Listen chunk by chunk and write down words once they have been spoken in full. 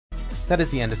That is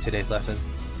the end of today's lesson.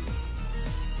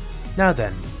 Now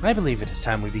then, I believe it is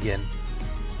time we begin.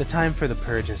 The time for the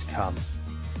purge has come.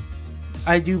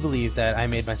 I do believe that I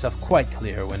made myself quite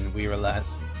clear when we were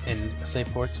last in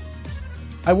Safeport.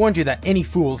 I warned you that any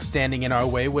fool standing in our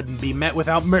way wouldn't be met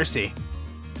without mercy.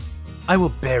 I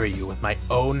will bury you with my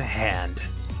own hand.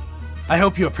 I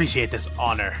hope you appreciate this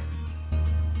honor.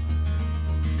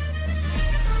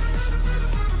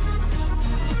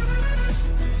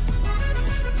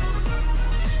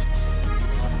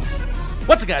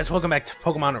 What's up, guys? Welcome back to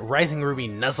Pokemon Rising Ruby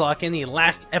Nuzlocke. In the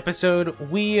last episode,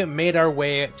 we made our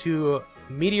way to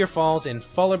Meteor Falls in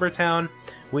Fallarbor Town.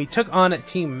 We took on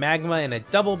Team Magma in a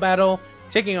double battle,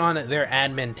 taking on their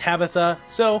admin Tabitha.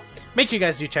 So make sure you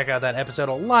guys do check out that episode.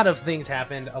 A lot of things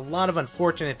happened, a lot of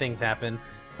unfortunate things happened,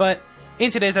 but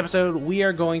in today's episode, we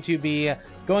are going to be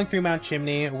going through Mount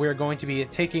Chimney. We're going to be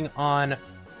taking on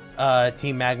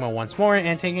Team Magma once more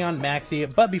and taking on Maxie.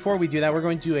 But before we do that, we're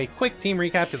going to do a quick team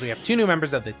recap because we have two new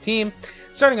members of the team.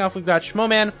 Starting off, we've got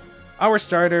Schmoman, our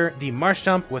starter, the Marsh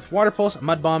Jump with Water Pulse,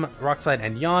 Mud Bomb, Rock Slide,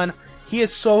 and Yawn. He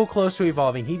is so close to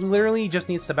evolving. He literally just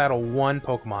needs to battle one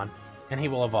Pokemon and he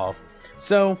will evolve.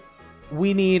 So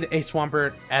we need a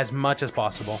Swampert as much as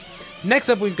possible. Next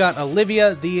up, we've got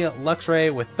Olivia, the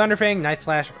Luxray with Thunderfang, Night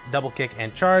Slash, Double Kick,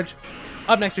 and Charge.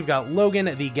 Up next, we've got Logan,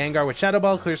 the Gengar with Shadow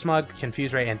Ball, Clear Smog,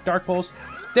 Confuse Ray, and Dark Pulse.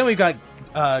 Then we've got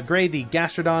Gray, the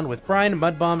Gastrodon with Brine,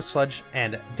 Mud Bomb, Sludge,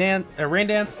 and Rain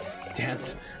Dance.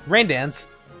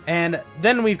 And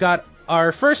then we've got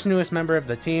our first newest member of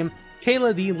the team,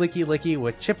 Kayla, the Licky Licky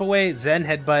with Chip Away, Zen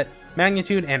Headbutt,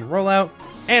 Magnitude, and Rollout.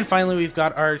 And finally, we've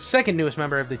got our second newest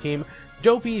member of the team,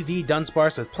 Dopey, the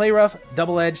Dunsparce with Play Rough,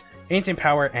 Double Edge, Ancient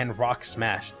Power, and Rock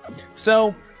Smash.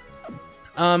 So,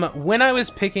 when I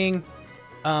was picking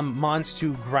mons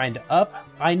to grind up,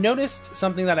 I noticed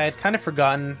something that I had kind of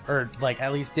forgotten, or like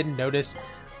at least didn't notice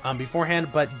beforehand,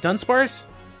 but Dunsparce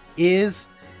is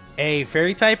a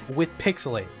fairy type with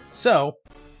Pixelate. So,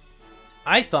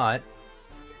 I thought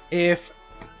if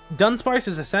Dunsparce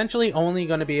is essentially only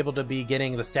going to be able to be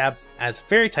getting the stab as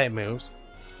fairy type moves,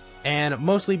 and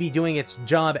mostly be doing its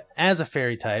job as a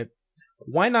fairy type,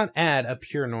 why not add a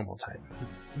pure normal type?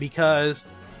 Because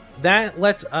that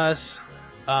lets us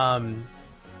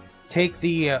take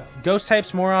the ghost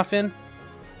types more often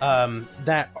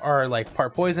that are like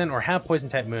part poison or have poison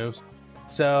type moves.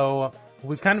 So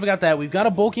we've kind of got that. We've got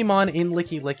a Pokemon in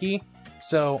Licky Licky.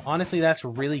 So honestly, that's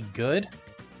really good.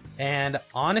 And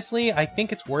honestly, I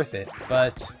think it's worth it.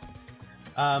 But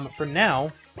for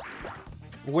now,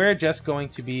 we're just going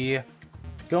to be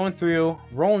going through,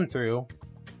 rolling through,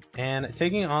 and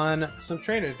taking on some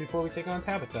trainers before we take on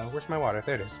Tabitha. Where's my water?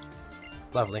 There it is.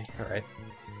 Lovely. All right.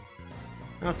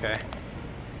 Okay.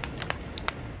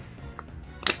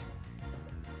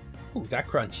 Ooh, that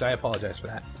crunched. I apologize for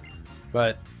that.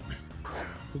 But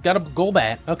we've got a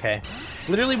Golbat. Okay.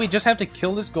 Literally, we just have to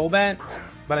kill this Golbat.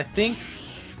 But I think...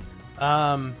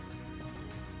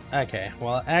 okay.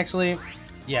 Well, actually...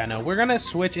 yeah, no. We're going to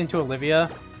switch into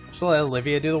Olivia. Just let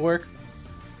Olivia do the work.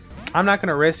 I'm not going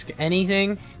to risk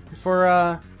anything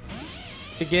for,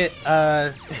 to get, get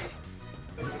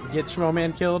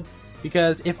Schmoman killed.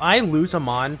 Because if I lose a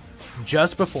Mon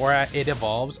just before it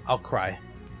evolves, I'll cry.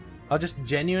 I'll just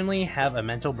genuinely have a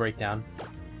mental breakdown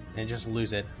and just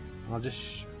lose it. I'll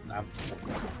just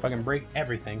fucking break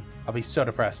everything. I'll be so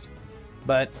depressed.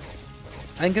 But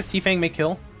I think this T-Fang may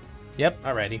kill. Yep,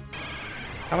 alrighty.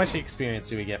 How much experience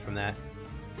do we get from that?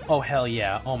 Oh, hell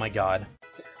yeah. Oh my god.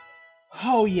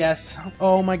 Oh, yes.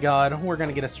 Oh my god. We're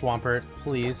gonna get a Swampert,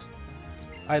 please.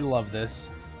 I love this.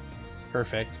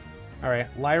 Perfect.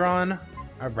 Alright, Lyron.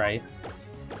 Alright.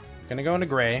 Gonna go into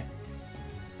Gray.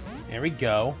 There we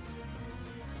go.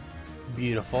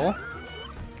 Beautiful.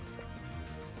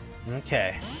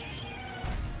 Okay.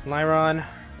 Lyron.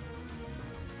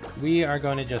 We are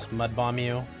going to just Mud Bomb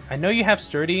you. I know you have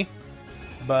Sturdy,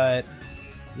 but,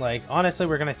 like, honestly,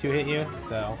 we're gonna 2-hit you,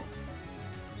 so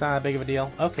it's not that big of a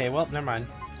deal. Okay, well, never mind.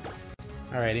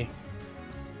 Alrighty.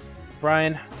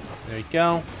 Brian. There we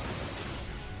go.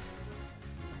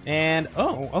 And,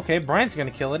 oh, okay, Brian's gonna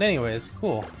kill it anyways.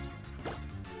 Cool.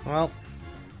 Well.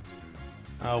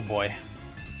 Oh, boy.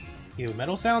 Ew,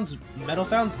 metal sounds,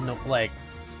 no, like,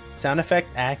 sound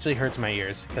effect actually hurts my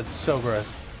ears, because it's so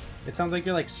gross. It sounds like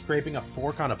you're, like, scraping a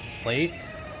fork on a plate,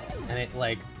 and it,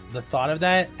 like, the thought of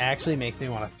that actually makes me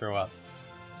want to throw up.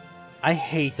 I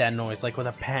hate that noise, like, with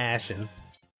a passion.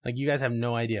 Like, you guys have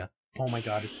no idea. Oh my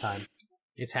god, it's time.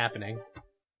 It's happening.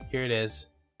 Here it is.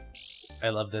 I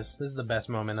love this. This is the best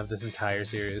moment of this entire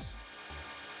series.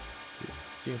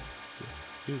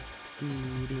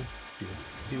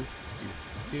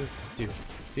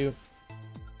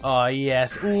 Oh,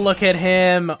 yes. Look at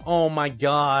him. Oh, my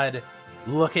God.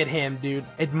 Look at him, dude.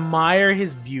 Admire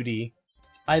his beauty.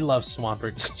 I love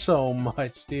Swampert so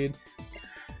much, dude.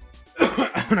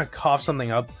 I'm gonna cough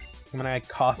something up. I'm gonna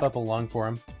cough up a lung for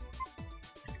him.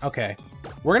 Okay.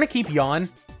 We're gonna keep Yawn,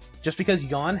 just because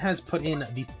Yawn has put in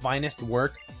the finest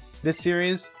work this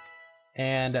series.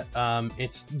 And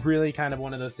it's really kind of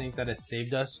one of those things that has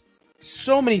saved us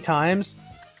so many times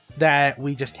that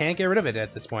we just can't get rid of it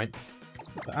at this point.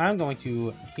 But I'm going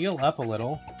to heal up a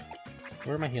little.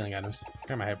 Where are my healing items?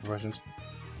 Where are my hyper potions?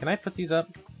 Can I put these up?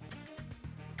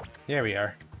 There we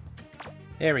are.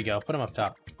 There we go. Put them up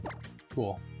top.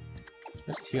 Cool.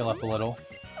 Just heal up a little.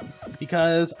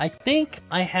 Because I think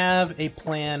I have a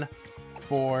plan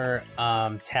for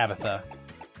Tabitha.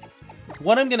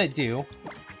 What I'm going to do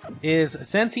is,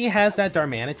 since he has that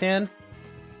Darmanitan,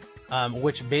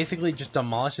 which basically just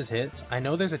demolishes hits, I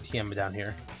know there's a TM down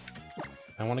here.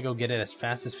 I want to go get it as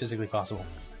fast as physically possible.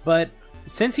 But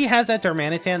since he has that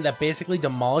Darmanitan that basically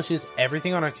demolishes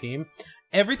everything on our team,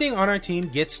 everything on our team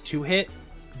gets 2-hit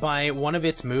by one of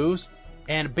its moves,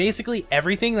 and basically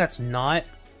everything that's not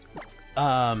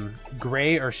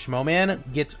Gray or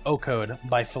Schmoman gets OHKO'd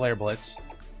by Flare Blitz.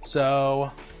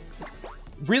 So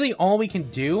really all we can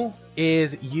do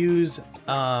is use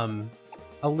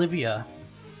Olivia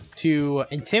to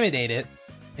intimidate it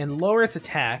and lower its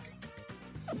attack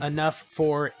enough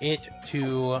for it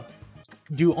to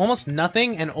do almost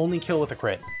nothing and only kill with a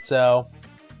crit. So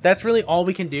that's really all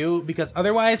we can do, because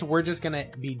otherwise we're just gonna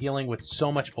be dealing with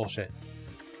so much bullshit.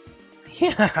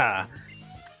 Yeah,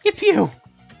 it's you.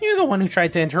 You're the one who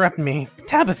tried to interrupt me,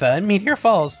 Tabitha, in Meteor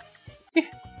Falls.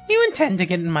 You intend to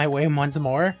get in my way once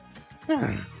more?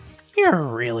 You're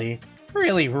really...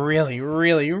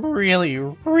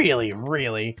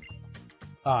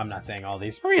 Oh, I'm not saying all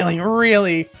these.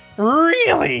 Really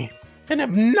an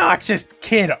obnoxious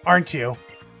kid, aren't you?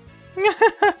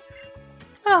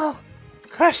 I'll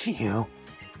crush you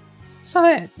so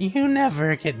that you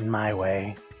never get in my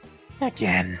way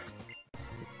again.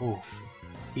 Oof.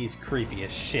 He's creepy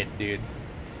as shit, dude.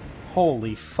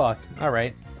 Holy fuck.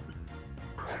 Alright.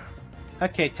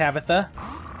 Okay, Tabitha.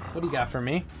 What do you got for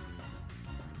me?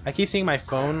 I keep seeing my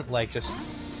phone, like, just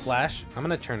flash. I'm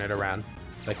gonna turn it around,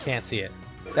 but can't see it.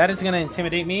 That is gonna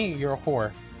intimidate me. You're a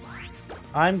whore.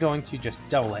 I'm going to just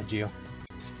double edge you.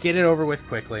 Just get it over with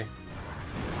quickly.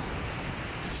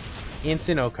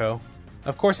 Instant Oko.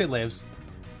 Of course it lives.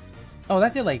 Oh,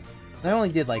 that only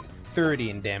did like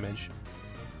 30 in damage.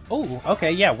 Oh,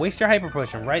 okay, yeah, waste your hyper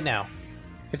potion right now.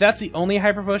 If that's the only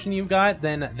hyper potion you've got,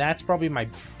 then that's probably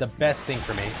the best thing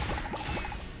for me.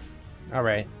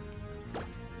 Alright.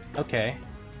 Okay.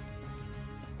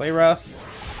 Play rough.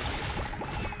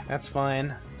 That's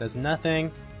fine. Does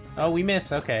nothing. Oh, we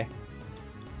miss. Okay.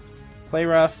 Play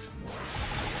rough.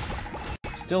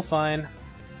 Still fine.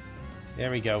 There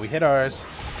we go. We hit ours.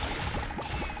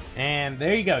 And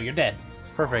there you go. You're dead.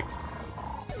 Perfect.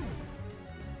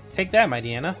 Take that, my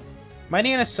Deanna. My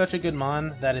Deanna is such a good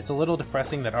mon that it's a little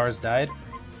depressing that ours died.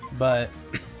 But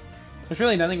there's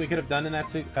really nothing we could have done in that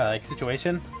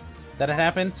situation that had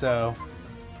happened. So,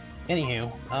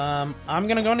 anywho, I'm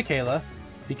gonna go into Kayla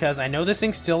because I know this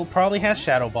thing still probably has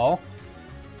Shadow Ball,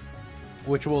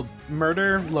 which will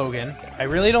murder Logan. I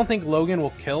really don't think Logan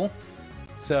will kill,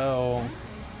 so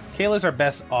Kayla's our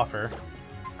best offer.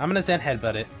 I'm gonna Zen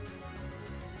Headbutt it.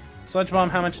 Sludge Bomb,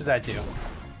 how much does that do?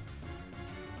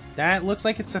 That looks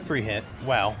like it's a 3-hit.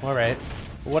 Wow, alright.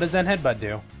 What does Zen Headbutt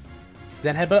do?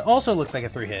 Zen Headbutt also looks like a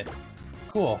 3-hit.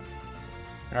 Cool.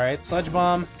 Alright, Sludge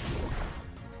Bomb.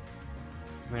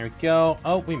 There we go.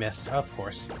 Oh, we missed, of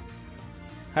course.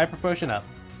 Hyper Potion up.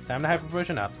 Time to Hyper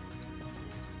Potion up.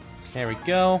 There we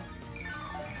go.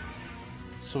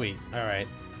 Sweet. Alright.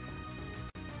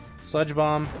 Sludge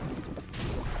Bomb.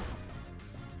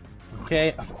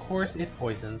 Okay, of course it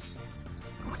poisons.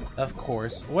 Of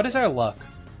course. What is our luck?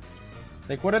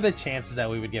 Like, what are the chances that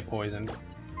we would get poisoned?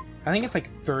 I think it's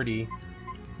like 30.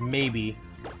 Maybe.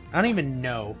 I don't even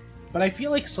know. But I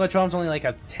feel like Sludge Bomb's only like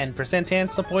a 10%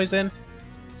 chance to poison.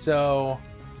 So,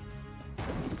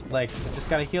 like, just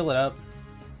gotta heal it up.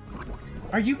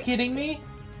 Are you kidding me?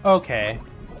 Okay.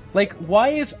 Like, why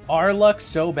is our luck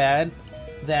so bad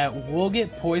that we'll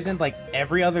get poisoned like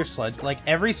every other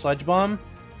every Sludge Bomb,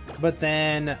 but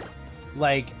then,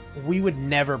 like, we would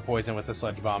never poison with the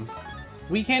Sludge Bomb.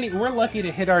 We can't, we're lucky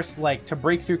to hit our, like, to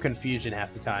break through confusion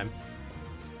half the time.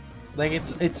 Like,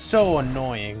 it's so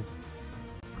annoying.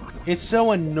 It's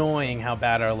so annoying how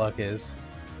bad our luck is.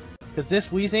 Because this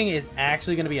Weezing is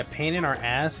actually going to be a pain in our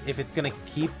ass if it's going to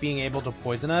keep being able to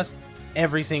poison us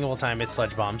every single time it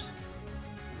Sludge Bombs.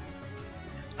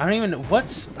 I don't even...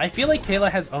 What's... I feel like Kayla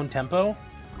has own tempo.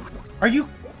 Are you...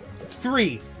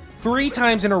 Three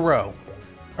times in a row.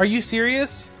 Are you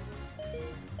serious?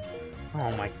 Oh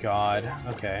my god.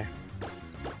 Okay.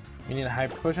 We need a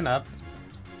hyper potion up.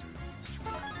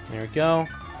 There we go.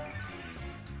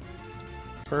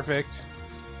 Perfect.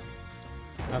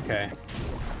 Okay.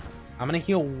 I'm gonna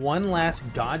heal one last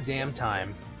goddamn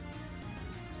time.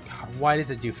 God, why does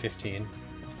it do 15?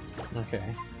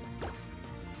 Okay.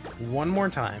 One more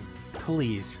time.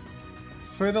 Please.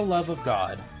 For the love of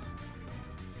God.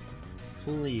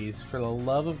 Please, for the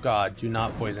love of God, do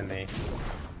not poison me.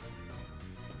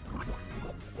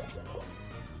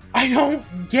 I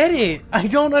don't get it! I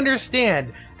don't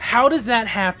understand. How does that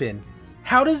happen?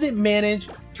 How does it manage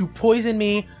to poison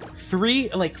me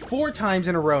 4 times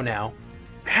in a row now?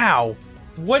 How?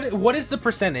 What is the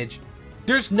percentage?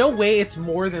 There's no way it's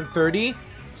more than 30.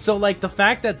 So like the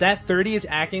fact that that 30 is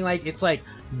acting like it's like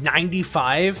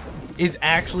 95 is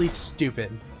actually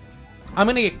stupid. I'm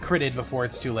gonna get critted before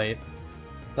it's too late.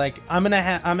 Like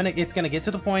it's gonna get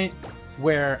to the point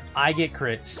where I get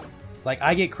crits. Like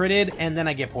I get critted and then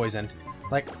I get poisoned.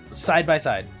 Like side by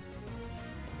side.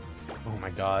 Oh my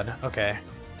god. Okay.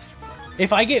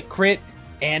 If I get crit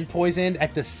and poisoned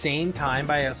at the same time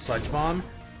by a sludge bomb,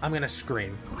 I'm gonna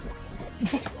scream.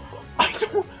 I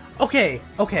don't... Okay,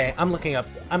 okay, I'm looking up.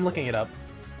 I'm looking it up.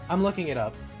 I'm looking it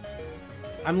up.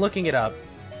 I'm looking it up.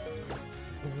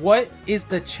 What is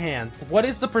the chance? What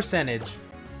is the percentage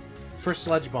for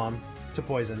sludge bomb to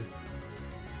poison?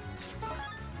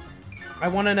 I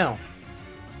want to know.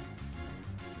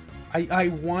 I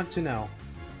want to know.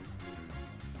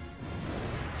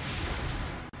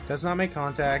 Does not make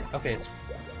contact. Okay, it's...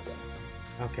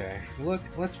 Okay, look,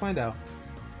 let's find out.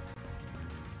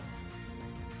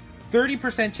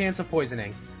 30% chance of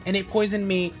poisoning. And it poisoned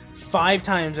me 5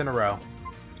 times in a row.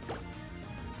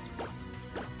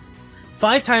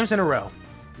 5 times in a row,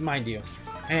 mind you.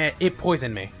 And it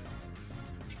poisoned me.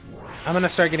 I'm gonna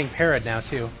start getting parried now,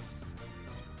 too.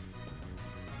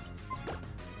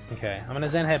 Okay, I'm gonna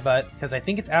Zen Headbutt, because I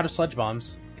think it's out of sludge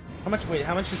bombs. How much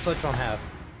did sludge bomb have?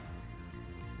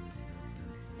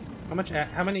 How much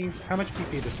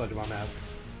PP does sludge bomb have?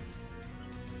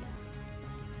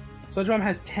 Sludge bomb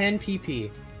has 10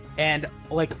 PP, and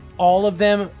like all of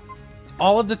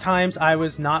the times I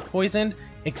was not poisoned,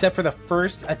 except for the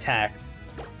first attack,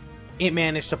 it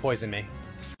managed to poison me.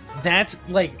 That's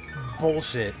like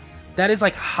bullshit. That is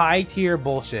like high tier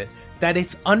bullshit. That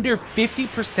it's under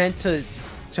 50%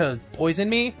 to poison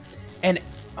me, and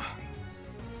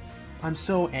I'm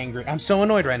so angry. I'm so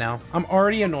annoyed right now. I'm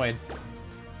already annoyed.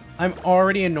 I'm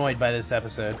already annoyed by this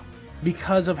episode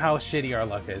because of how shitty our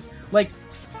luck is. Like,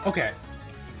 okay,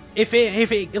 if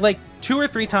it like 2 or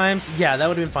 3 times, yeah, that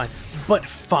would have been fine. But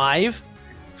 5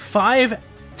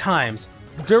 times.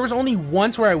 There was only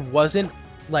once where I wasn't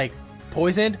like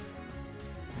poisoned,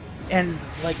 and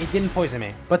like it didn't poison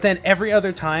me. But then every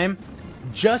other time,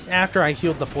 just after I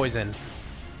healed the poison,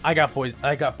 I got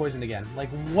poisoned again. Like,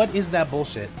 what is that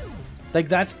bullshit? Like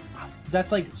that's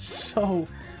like so...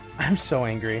 I'm so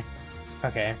angry.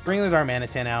 Okay, bring the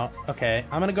Darmanitan out. Okay,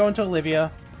 I'm gonna go into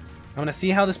Olivia. I'm gonna see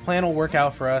how this plan will work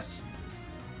out for us.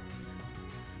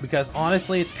 Because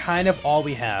honestly, it's kind of all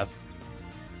we have.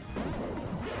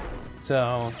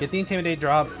 So, get the Intimidate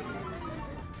drop.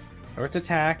 Or its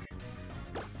attack.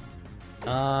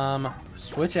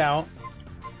 Switch out.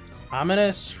 I'm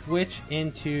gonna switch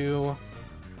into...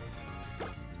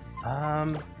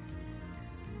 Oh,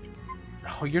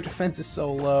 your defense is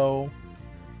so low.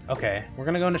 Okay, we're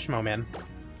gonna go into Schmoman.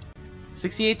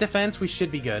 68 defense, we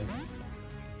should be good.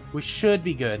 We should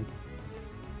be good.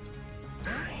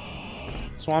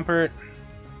 Swampert.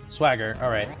 Swagger,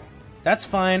 alright. That's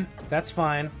fine. That's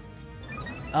fine.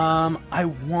 I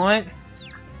want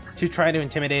to try to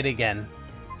Intimidate again.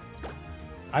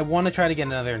 I want to try to get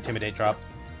another Intimidate drop.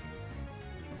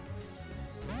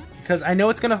 Because I know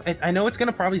it's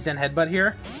gonna probably Zen Headbutt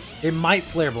here. It might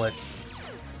Flare Blitz.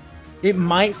 It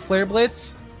might Flare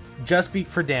Blitz just be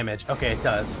for damage. Okay, it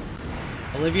does.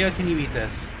 Olivia, can you eat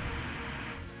this?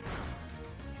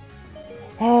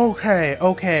 Okay,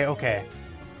 okay, okay.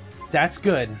 That's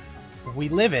good. We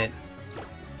live it.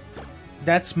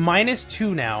 That's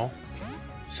 -2 now.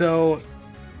 So,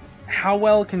 how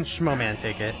well can Schmoman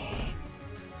take it?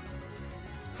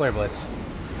 Flare Blitz.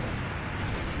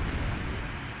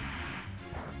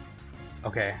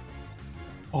 Okay.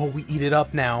 Oh, we eat it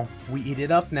up now. We eat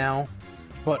it up now.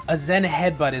 But a Zen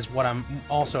Headbutt is what I'm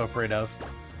also afraid of.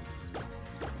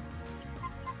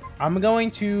 I'm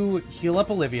going to heal up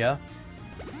Olivia,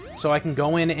 so I can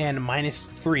go in and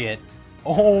 -3 it.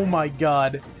 Oh my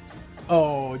god.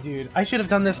 Oh, dude. I should have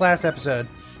done this last episode.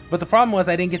 But the problem was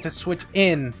I didn't get to switch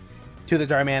in to the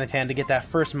Darmanitan to get that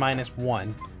first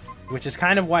 -1, which is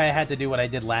kind of why I had to do what I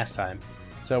did last time.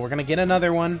 So we're going to get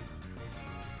another one.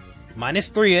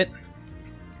 -3 it,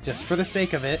 just for the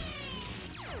sake of it.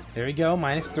 There we go,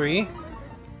 -3.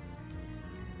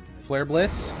 Flare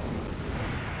Blitz.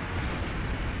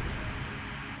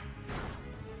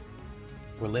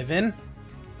 We're living.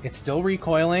 It's still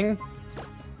recoiling.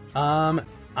 I'm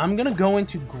gonna go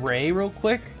into Gray real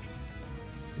quick,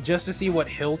 just to see what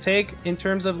he'll take in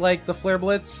terms of like the Flare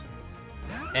Blitz,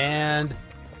 and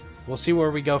we'll see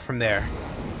where we go from there.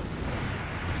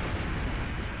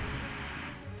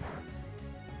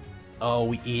 Oh,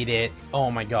 we eat it.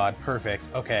 Oh my god, perfect.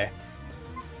 Okay.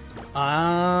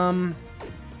 I'm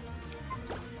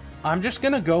just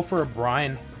gonna go for a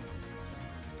brine.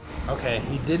 Okay,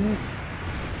 he didn't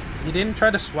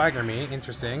try to swagger me.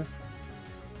 Interesting.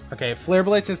 Okay, Flare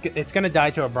Blitz it's gonna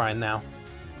die to a brine now.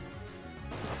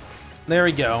 There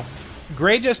we go.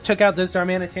 Gray just took out this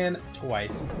Darmanitan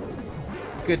twice.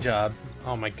 Good job.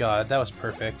 Oh my god, that was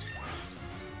perfect.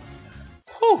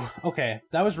 Whew. Okay,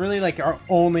 that was really like our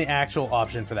only actual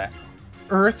option for that.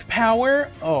 Earth Power?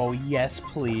 Oh yes,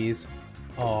 please.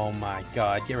 Oh my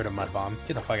god, get rid of Mud Bomb.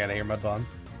 Get the fuck out of here, Mud Bomb.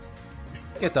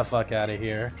 Get the fuck out of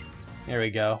here. There we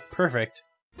go. Perfect.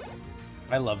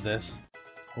 I love this.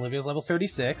 Olivia's level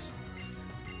 36.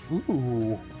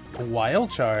 Ooh, a Wild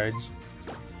Charge.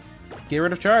 Get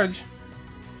rid of Charge.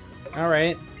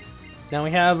 Alright. Now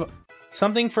we have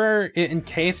something for in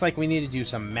case like we need to do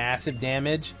some massive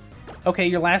damage. Okay,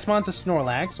 your last mon's a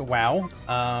Snorlax. Wow.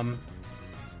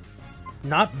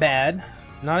 Not bad.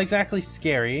 Not exactly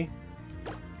scary.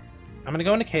 I'm gonna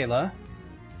go into Kayla.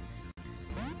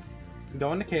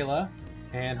 Go into Kayla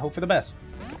and hope for the best.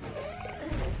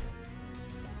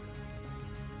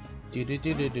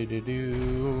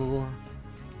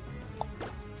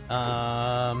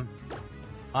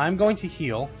 I'm going to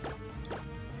heal.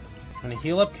 I'm gonna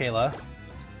heal up Kayla.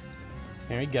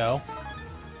 There we go.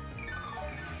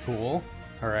 Cool.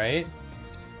 Alright.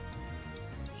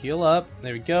 Heal up.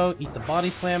 There we go. Eat the Body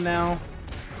Slam now.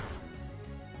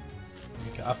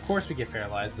 Of course we get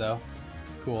paralyzed though.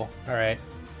 Cool. Alright.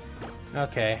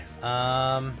 Okay.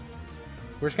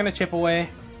 We're just gonna chip away.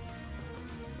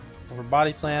 Over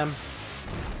Body Slam.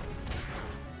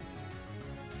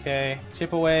 Okay.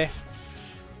 Chip away.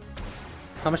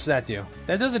 How much does that do?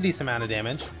 That does a decent amount of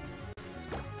damage.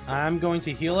 I'm going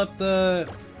to heal up the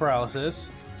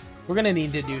paralysis. We're gonna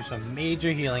need to do some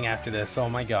major healing after this. Oh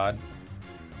my god.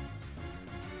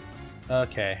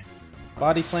 Okay.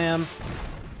 Body Slam.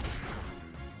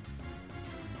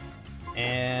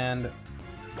 And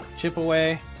chip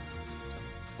away.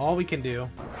 All we can do.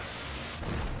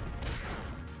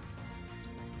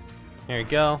 There we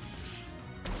go.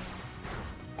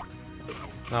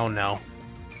 Oh no.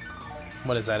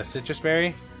 What is that, a Citrus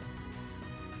Berry?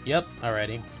 Yep,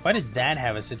 alrighty. Why did that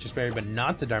have a Citrus Berry but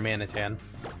not the Darmanitan?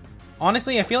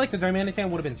 Honestly, I feel like the Darmanitan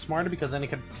would have been smarter because then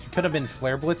it could have been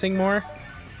Flare Blitzing more.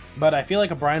 But I feel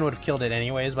like a Brine would have killed it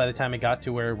anyways by the time it got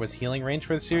to where it was healing range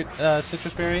for the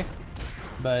Citrus Berry.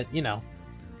 But, you know.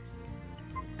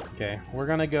 Okay, we're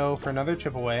gonna go for another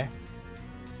chip away.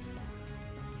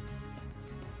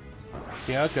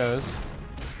 See how it goes.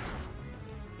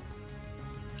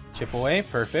 Chip away,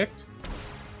 perfect.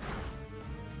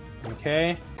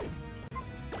 Okay.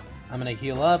 I'm gonna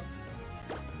heal up.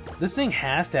 This thing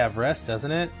has to have rest,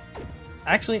 doesn't it?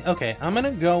 Actually, okay, I'm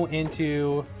gonna go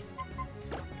into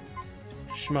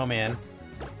Schmoman.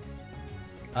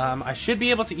 I should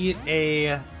be able to eat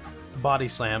a Body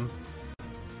Slam.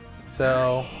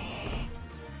 So...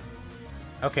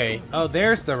 okay. Oh,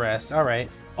 there's the rest.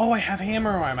 Alright. Oh, I have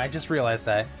Hammer Arm. I just realized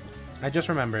that. I just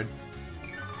remembered.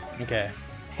 Okay.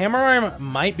 Hammer Arm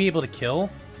might be able to kill,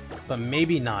 but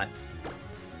maybe not.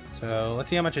 So, let's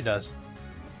see how much it does.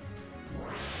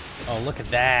 Oh, look at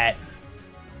that.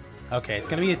 Okay, it's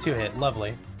gonna be a 2-hit.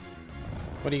 Lovely.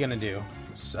 What are you gonna do?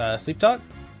 Sleep Talk?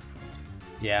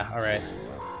 Yeah, alright.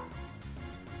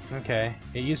 Okay.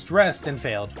 It used Rest and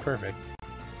failed. Perfect.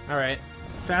 Alright.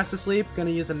 Fast Asleep. Gonna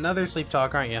use another Sleep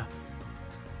Talk, aren't you?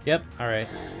 Yep, alright.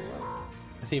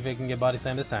 Let's see if it can get Body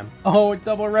Slam this time. Oh, it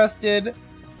double rested!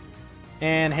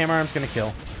 And Hammer Arm's gonna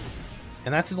kill.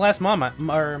 And that's his last Mon,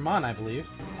 I believe.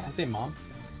 Did I say Mom?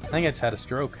 I think I just had a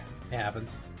stroke. It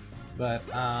happens. But,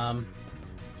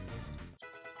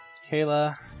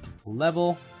 Kayla,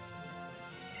 level.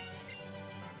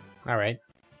 Alright.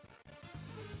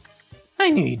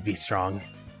 I knew you'd be strong.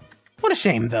 What a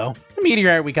shame, though. The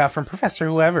meteorite we got from Professor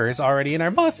Whoever is already in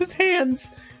our boss's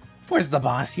hands. Where's the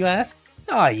boss, you ask?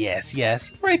 Ah, yes,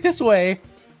 yes. Right this way.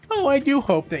 Oh, I do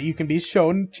hope that you can be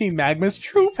shown Team Magma's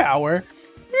true power.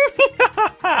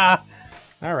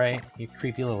 Alright, you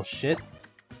creepy little shit.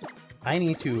 I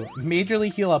need to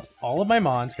majorly heal up all of my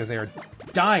mons because they are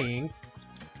dying.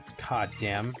 God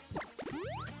damn.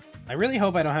 I really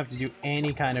hope I don't have to do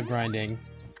any kind of grinding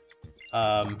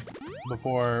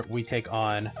before we take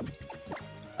on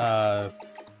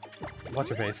what's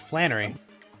her face? Flannery.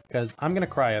 Because I'm gonna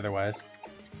cry otherwise.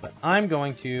 But I'm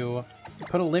going to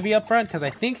put Olivia up front because I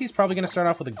think he's probably gonna start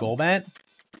off with a Golbat.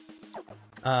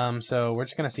 So we're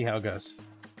just gonna see how it goes.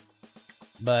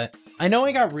 But I know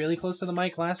I got really close to the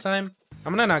mic last time.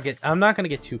 I'm not gonna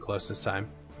get too close this time.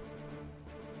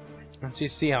 Let's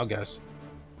just see how it goes.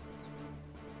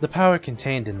 The power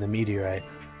contained in the meteorite.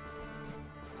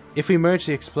 If we merge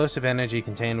the explosive energy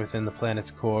contained within the planet's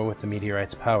core with the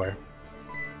meteorite's power.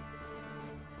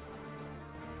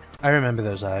 I remember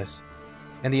those eyes,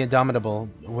 and the indomitable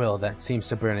will that seems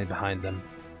to burn it behind them.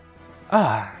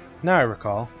 Ah, now I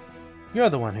recall. You're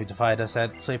the one who defied us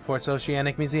at Slayport's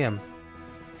Oceanic Museum.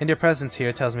 And your presence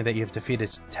here tells me that you've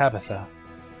defeated Tabitha.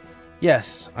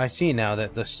 Yes, I see now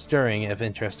that the stirring of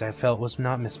interest I felt was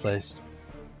not misplaced.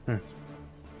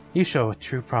 You show a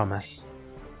true promise.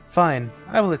 Fine,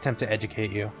 I will attempt to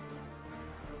educate you.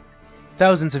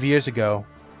 Thousands of years ago,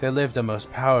 there lived a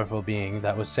most powerful being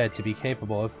that was said to be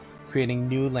capable of creating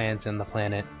new lands on the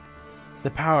planet.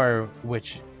 The power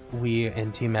which we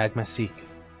in Team Magma seek.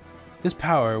 This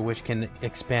power, which can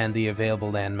expand the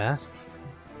available landmass,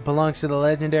 belongs to the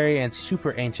legendary and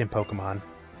super ancient Pokemon.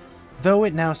 Though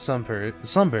it now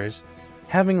slumbers,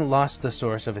 having lost the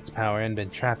source of its power and been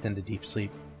trapped in the deep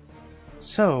sleep.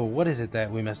 So, what is it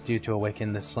that we must do to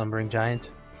awaken this slumbering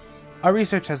giant? Our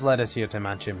research has led us here to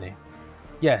Mount Chimney.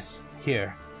 Yes,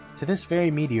 here, to this very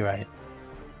meteorite.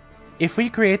 If we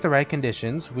create the right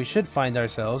conditions, we should find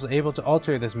ourselves able to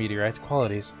alter this meteorite's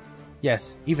qualities.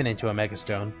 Yes, even into a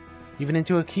megastone. Even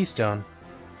into a keystone.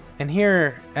 And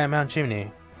here at Mount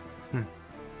Chimney...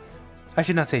 I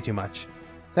should not say too much.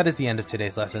 That is the end of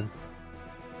today's lesson.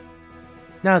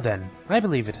 Now then, I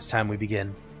believe it is time we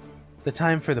begin. The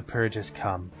time for the purge has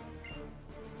come.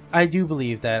 I do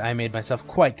believe that I made myself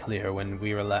quite clear when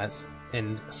we were last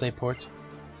in Slayport.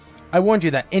 I warned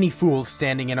you that any fool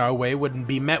standing in our way wouldn't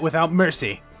be met without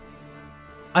mercy.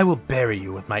 I will bury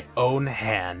you with my own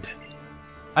hand.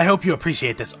 I hope you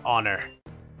appreciate this honor.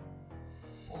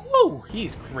 Whoa,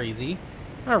 he's crazy.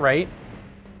 Alright.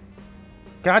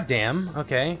 Goddamn.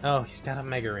 Okay. Oh, he's got a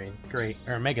Mega Ring. Great.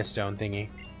 Or a Mega Stone thingy.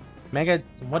 Mega...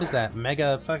 What is that?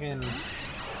 Mega fucking...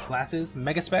 Glasses?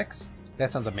 Mega Specs? That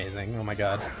sounds amazing. Oh my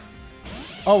god.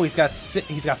 Oh, he's got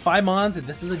 5 mons and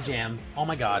this is a jam. Oh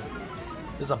my god.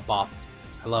 This is a bop.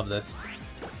 I love this.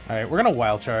 Alright, we're gonna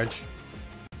Wild Charge.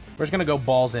 We're just gonna go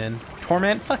balls in.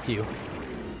 Torment? Fuck you.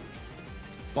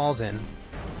 Balls in.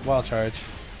 Wild Charge.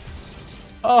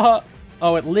 Oh,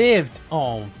 it lived!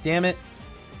 Oh, damn it.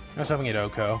 I was hoping it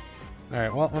Oko.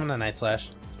 Alright, well, I'm gonna Night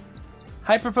Slash.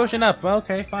 Hyper Potion up!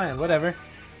 Okay, fine, whatever.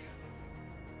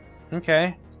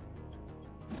 Okay.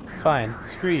 Fine,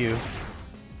 screw you.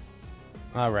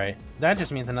 Alright, that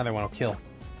just means another one will kill.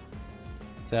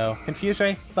 So, Confuse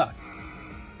Ray? Fuck.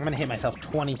 I'm gonna hit myself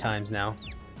 20 times now.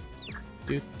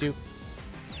 Doop.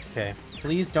 Okay,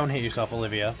 please don't hit yourself,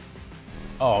 Olivia.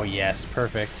 Oh, yes,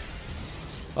 perfect.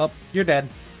 Well, you're dead.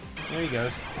 There he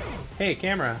goes. Hey,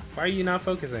 camera, why are you not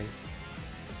focusing?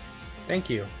 Thank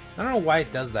you. I don't know why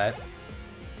it does that.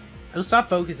 It'll stop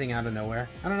focusing out of nowhere.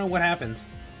 I don't know what happens.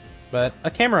 But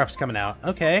a camera up's coming out.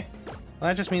 Okay. Well,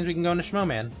 that just means we can go into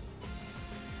Schmoman.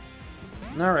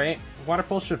 Alright. Water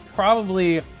Pulse should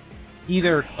probably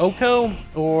either Oko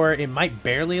or it might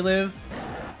barely live.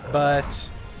 But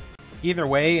either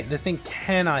way, this thing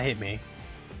cannot hit me.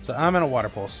 So I'm gonna Water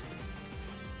Pulse.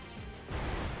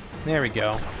 There we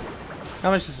go.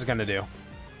 How much this is gonna do?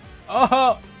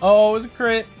 Oh, it was a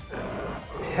crit.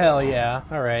 Hell yeah.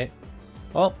 Alright.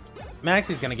 Well,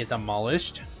 Maxie's gonna get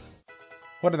demolished.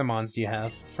 What other mons do you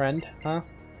have, friend? Huh?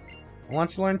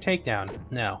 Wants to learn Takedown?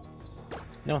 No.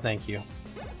 No thank you.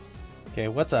 Okay,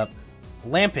 what's up?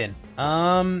 Lampin.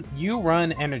 You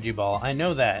run Energy Ball. I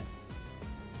know that.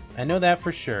 I know that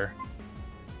for sure.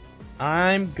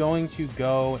 I'm going to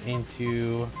go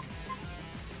into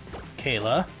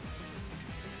Kayla.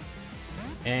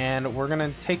 And we're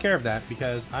gonna take care of that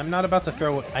because I'm not about to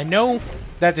throw... I know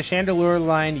that the Chandelure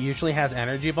line usually has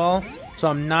Energy Ball, so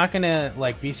I'm not gonna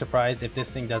like be surprised if this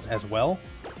thing does as well.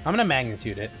 I'm gonna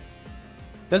Magnitude it.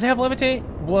 Does it have Levitate?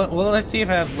 Well, let's see if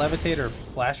I have Levitate or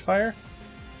Flash Fire.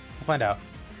 We'll find out.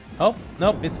 Oh,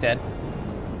 nope, it's dead.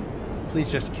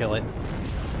 Please just kill it.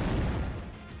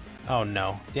 Oh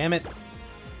no, damn it.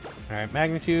 Alright,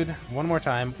 Magnitude, one more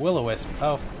time. Will-O-Wisp.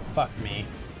 Oh, fuck me.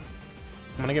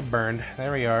 I'm gonna get burned.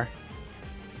 There we are.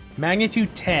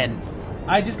 Magnitude 10.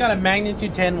 I just got a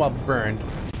magnitude 10 while burned.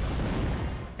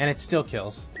 And it still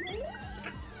kills.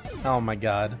 Oh my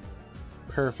god.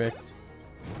 Perfect.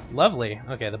 Lovely.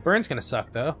 Okay, the burn's gonna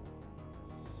suck though.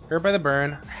 Hurt by the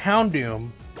burn.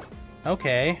 Houndoom.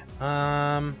 Okay.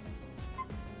 I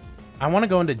want to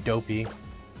go into Dopey.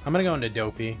 I'm gonna go into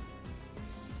Dopey.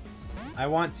 I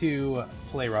want to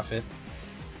play rough it.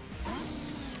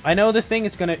 I know this thing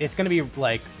is it's gonna be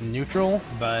like neutral,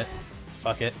 but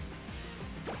fuck it.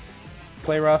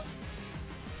 Play rough.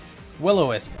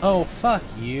 Will-O-Wisp. Oh, fuck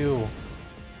you.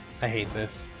 I hate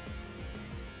this.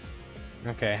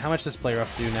 Okay, how much does play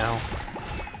rough do now?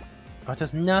 Oh, it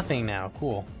does nothing now.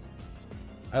 Cool.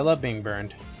 I love being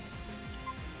burned.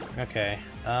 Okay.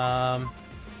 I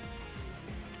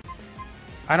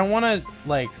don't want to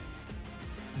like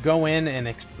go in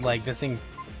and like this thing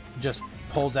just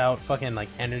pulls out fucking like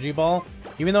energy ball,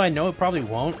 even though I know it probably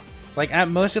won't. Like at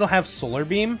most it'll have solar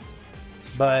beam,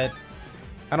 but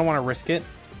I don't want to risk it.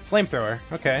 Flamethrower.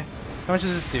 Okay. How much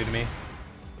does this do to me?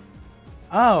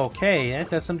 Oh, okay. That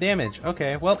does some damage.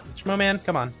 Okay. Well, Schmo Man,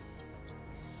 come on.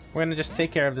 We're gonna just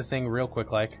take care of this thing real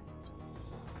quick, like.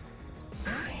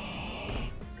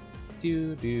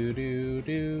 Do do do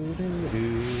do do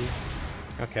do.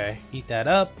 Okay, eat that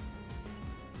up.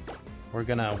 We're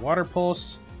gonna water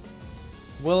pulse.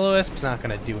 Will-O-Wisp's not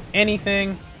gonna do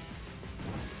anything.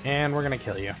 And we're gonna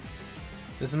kill you.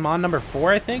 This is Mon number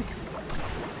 4, I think.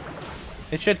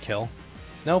 It should kill.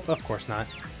 Nope, of course not.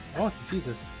 Oh, it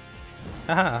confuses.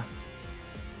 Haha.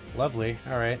 Lovely.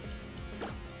 Alright.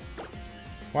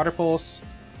 Water pulse.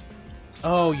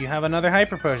 Oh, you have another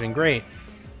hyper potion. Great.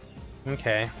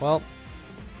 Okay, well.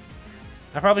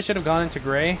 I probably should have gone into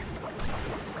gray.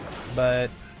 But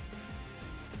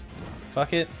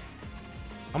fuck it.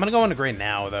 I'm gonna go into gray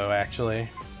now, though, actually.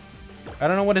 I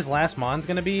don't know what his last Mon's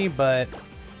gonna be, but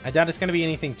I doubt it's gonna be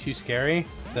anything too scary,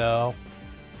 so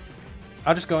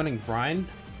I'll just go in and brine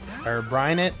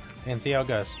it and see how it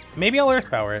goes. Maybe I'll Earth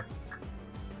Power it.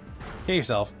 Get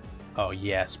yourself. Oh,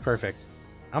 yes, perfect.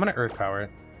 I'm gonna Earth Power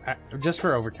it. Just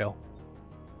for overkill.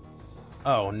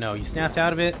 Oh, no, you snapped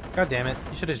out of it? God damn it.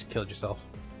 You should have just killed yourself.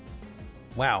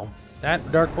 Wow.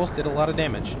 That Dark Pulse did a lot of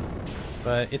damage.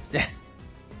 But it's dead.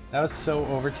 That was so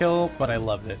overkill, but I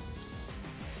loved it.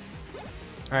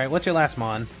 Alright, what's your last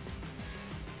Mon?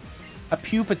 A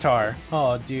Pupitar.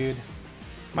 Oh, dude.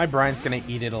 My brine's gonna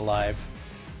eat it alive.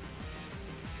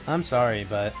 I'm sorry,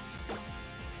 but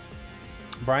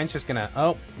brine's just gonna...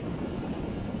 Oh.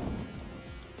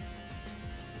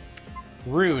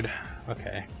 Rude.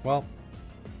 Okay, well,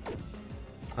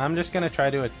 I'm just gonna try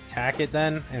to attack it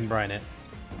then and brine it.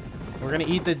 We're gonna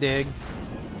eat the dig.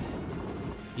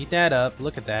 Eat that up.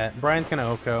 Look at that. Brian's gonna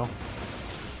Oko.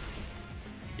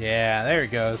 Yeah, there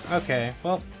it goes. Okay,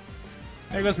 well,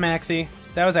 there goes Maxie.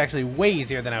 That was actually way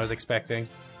easier than I was expecting.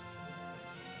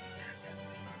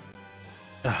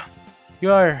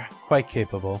 You are quite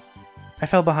capable. I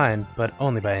fell behind, but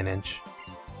only by an inch.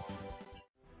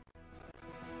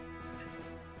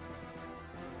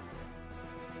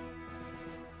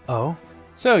 Oh?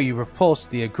 So you repulsed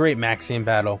the great Maxie in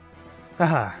battle.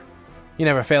 Haha. You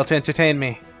never fail to entertain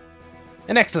me.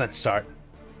 An excellent start.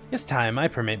 This time,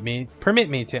 permit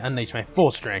me to unleash my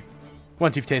full strength.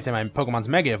 Once you've tasted my Pokemon's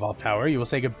Mega Evolved power, you will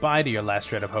say goodbye to your last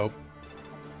shred of hope.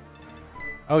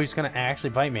 Oh, he's gonna actually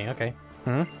bite me. Okay.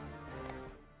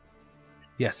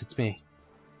 Yes, it's me.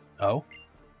 Oh?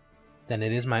 Then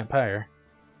it is my empire.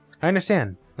 I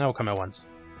understand. I will come at once.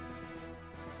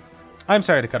 I'm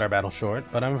sorry to cut our battle short,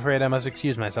 but I'm afraid I must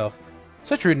excuse myself.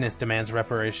 Such rudeness demands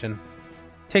reparation.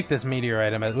 Take this meteor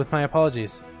item with my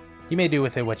apologies. You may do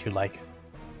with it what you like.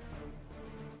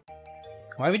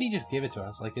 Why would he just give it to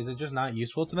us? Like, is it just not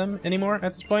useful to them anymore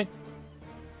at this point?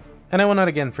 And I will not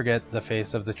again forget the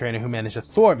face of the trainer who managed to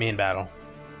thwart me in battle.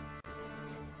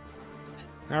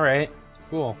 Alright,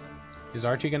 cool. Is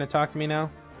Archie gonna talk to me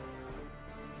now?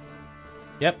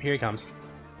 Yep, here he comes.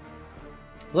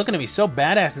 Looking to be so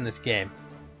badass in this game.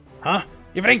 Huh?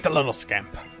 You've ranked a little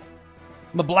scamp.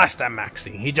 But blast that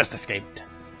Maxie, he just escaped.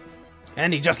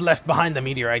 And he just left behind the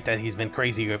meteorite that he's been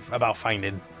crazy about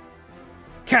finding.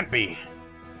 Can't be.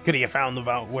 Could he have found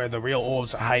about where the real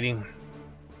orbs are hiding?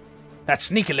 That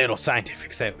sneaky little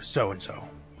scientific so-and-so.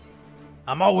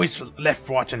 I'm always left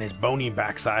watching his bony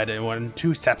backside and one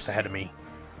 2 steps ahead of me.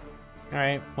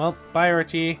 Alright, well, bye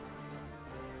Archie.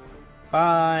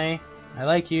 Bye. I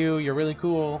like you, you're really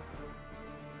cool.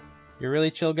 You're a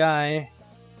really chill guy.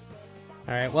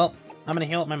 Alright, well, I'm gonna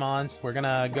heal up my Mons. We're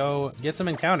gonna go get some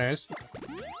encounters.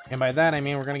 And by that, I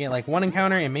mean we're gonna get like 1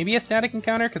 encounter and maybe a static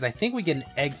encounter, because I think we get an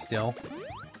egg still.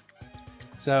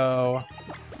 So,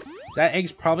 That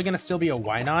egg's probably gonna still be a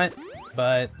why not,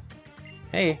 but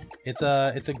hey, it's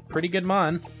a pretty good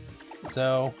mon.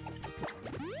 So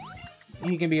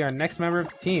he can be our next member of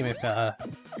the team if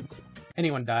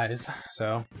anyone dies.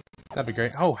 So that'd be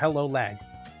great. Oh, hello lag.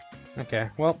 Okay,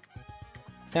 well,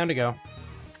 time to go.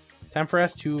 Time for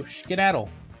us to skedaddle.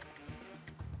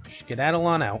 Skedaddle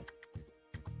on out.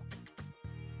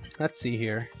 Let's see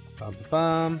here. Bum,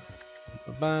 bum,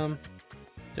 bum, bum.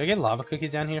 Do I get lava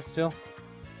cookies down here still?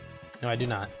 No, I do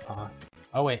not.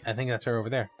 Oh wait, I think that's her over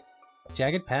there.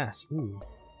 Jagged Pass. Ooh.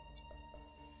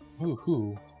 Ooh,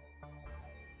 hoo.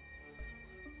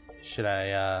 Should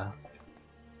I,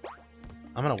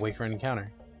 I'm gonna wait for an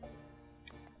encounter.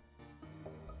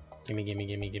 Gimme, gimme,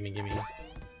 gimme, gimme, gimme.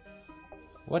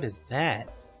 What is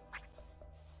that?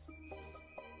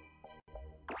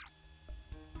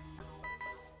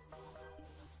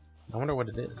 I wonder what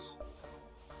it is.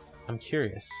 I'm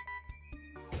curious.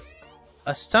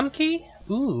 A stun key?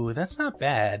 Ooh, that's not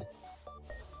bad.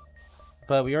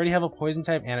 But we already have a poison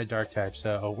type and a dark type,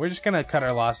 so we're just gonna cut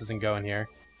our losses and go in here.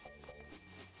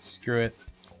 Screw it.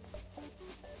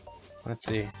 Let's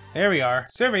see. There we are.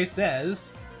 Survey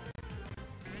says...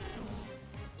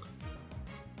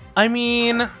 I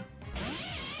mean...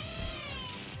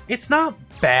 It's not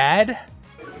bad.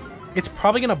 It's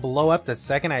probably gonna blow up the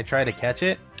second I try to catch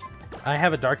it. I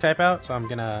have a dark type out, so I'm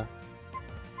gonna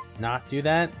not do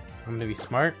that. I'm gonna be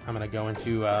smart. I'm gonna go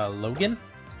into Logan.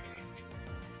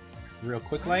 Real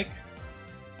quick like.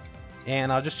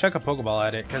 And I'll just chuck a Pokeball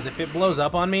at it, because if it blows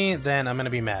up on me, then I'm gonna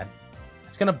be mad.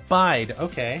 It's gonna bide.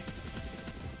 Okay.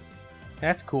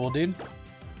 That's cool, dude.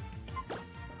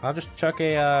 I'll just chuck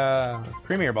a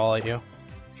Premier Ball at you.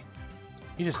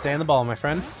 You just stay in the ball, my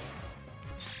friend.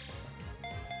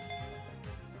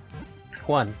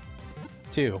 1,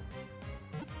 2,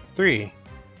 3.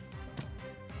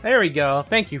 There we go.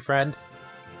 Thank you, friend.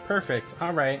 Perfect.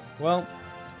 Alright. Well,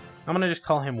 I'm gonna just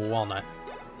call him Walnut.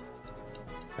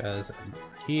 Because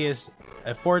he is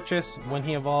a Fortress when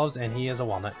he evolves, and he is a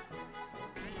Walnut.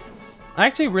 I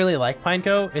actually really like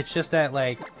Pineco. It's just that,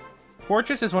 like,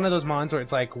 Fortress is one of those mons where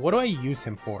it's like, what do I use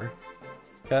him for?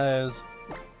 Because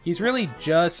he's really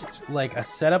just, like, a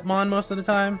setup mon most of the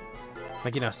time.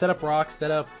 Like, you know, set up rocks, set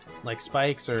up, like,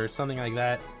 spikes or something like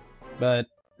that. But,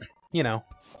 you know,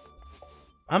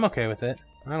 I'm okay with it.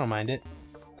 I don't mind it.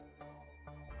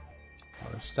 Oh,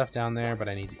 there's stuff down there, but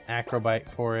I need the Acrobite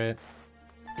for it.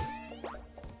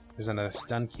 There's another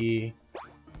stun key.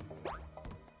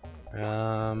 Go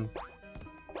down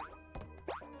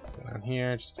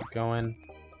here, just keep going.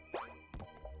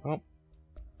 Oh,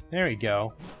 there we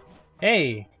go.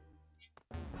 Hey!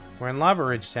 We're in Lava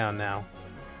Ridge Town now.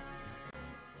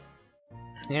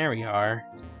 There we are.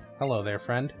 Hello there,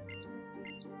 friend.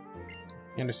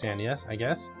 You understand, yes, I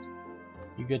guess?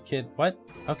 You good kid? What?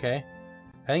 Okay.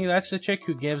 I think that's the chick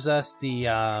who gives us the,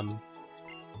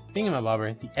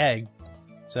 thingamabobber, the egg.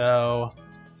 So,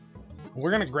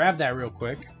 we're gonna grab that real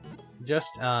quick.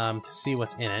 Just, to see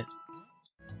what's in it.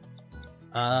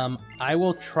 I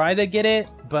will try to get it,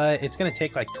 but it's gonna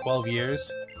take like 12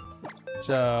 years.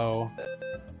 So,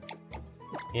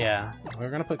 yeah. We're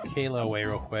gonna put Kayla away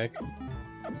real quick.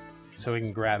 So we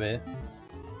can grab it.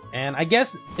 And I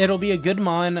guess it'll be a good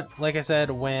mon, like I said,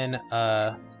 when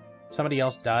somebody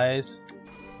else dies.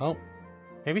 Oh,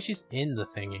 maybe she's in the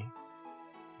thingy.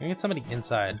 Let me get somebody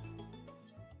inside.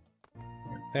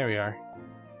 There we are.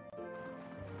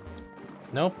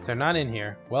 Nope, they're not in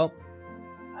here. Well,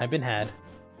 I've been had.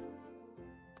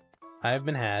 I've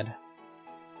been had.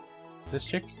 Is this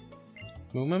chick?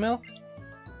 Moo Moo Milk?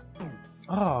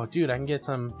 Oh, dude, I can get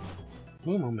some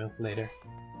Moo Moo Milk later.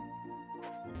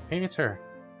 Maybe it's her.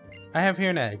 I have here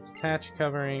an egg. Attach,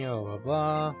 covering, blah blah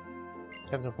blah.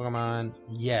 Captain Pokemon.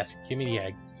 Yes, give me the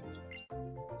egg.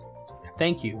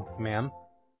 Thank you, ma'am.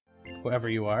 Whoever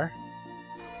you are.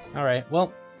 Alright,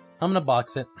 well, I'm gonna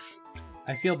box it.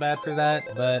 I feel bad for that,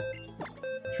 but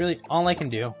it's really all I can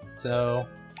do. So,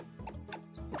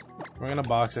 we're gonna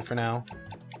box it for now.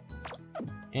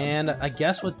 And I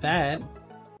guess with that,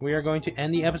 we are going to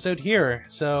end the episode here.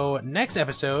 So, next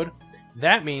episode,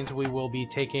 that means we will be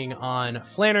taking on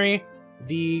Flannery,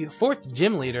 the 4th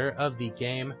gym leader of the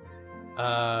game.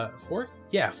 4th?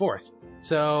 Yeah, 4th.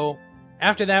 So,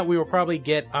 after that, we will probably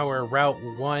get our Route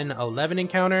 111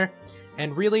 encounter.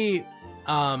 And really,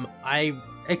 I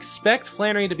expect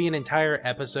Flannery to be an entire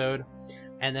episode,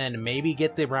 and then maybe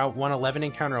get the Route 111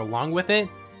 encounter along with it.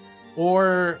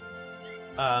 Or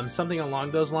something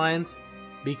along those lines.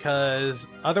 Because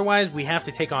otherwise, we have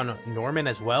to take on Norman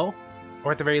as well.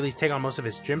 Or at the very least, take on most of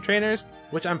his gym trainers,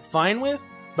 which I'm fine with.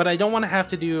 But I don't want to have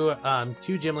to do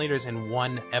 2 gym leaders in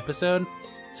one episode.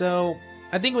 So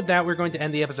I think with that, we're going to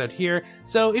end the episode here.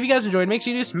 So if you guys enjoyed, make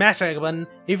sure you do smash that like button.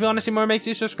 If you want to see more, make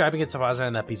sure you subscribe and get to Foster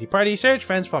in that PC party. Share with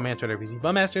friends, follow me on Twitter,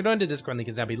 PCBloodMaster. Join the Discord, link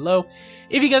is down below.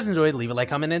 If you guys enjoyed, leave a like,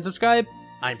 comment, and subscribe.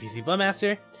 I'm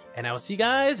PCBloodMaster, and I will see you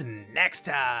guys next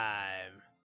time.